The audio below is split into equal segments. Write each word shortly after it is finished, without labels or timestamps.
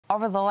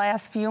over the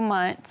last few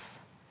months,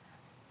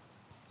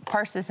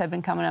 purses have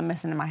been coming up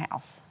missing in my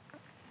house.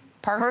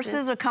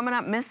 Purses are coming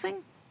up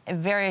missing?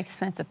 Very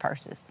expensive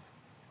purses.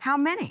 How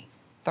many?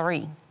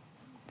 3.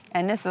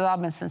 And this has all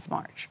been since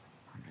March.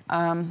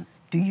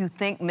 Do you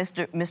think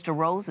Mr.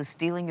 Rose is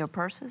stealing your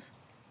purses?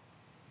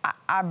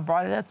 I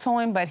brought it up to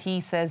him, but he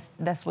says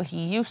that's what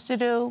he used to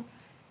do.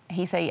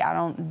 He said, I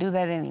don't do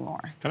that anymore.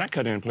 Can I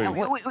cut in, please?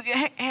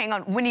 Hang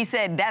on. When he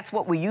said that's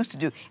what we used to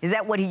do, is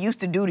that what he used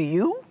to do to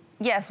you?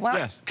 Yes.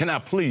 Yes. Can I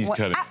please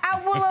cut it?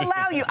 I will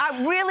allow you.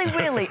 I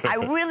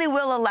really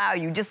will allow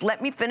you. Just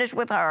let me finish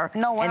with her,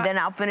 and then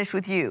I'll finish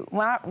with you.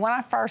 When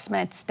I first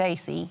met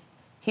Stacy,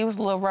 he was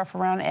a little rough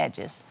around the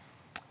edges.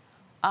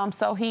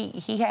 So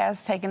he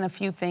has taken a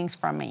few things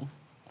from me.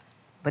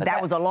 But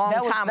that was a long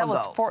time ago.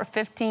 That was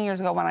 15 years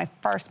ago when I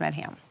first met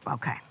him.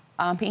 Okay.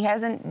 He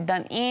hasn't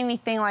done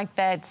anything like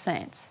that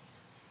since.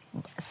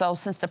 So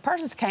since the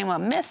purses came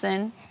up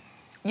missing,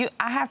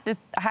 I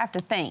have to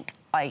think,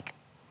 like,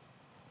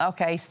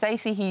 okay,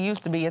 Stacy, he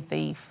used to be a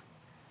thief.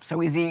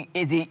 So is he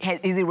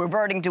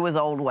reverting to his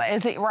old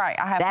ways? Is he right?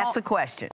 That's the question.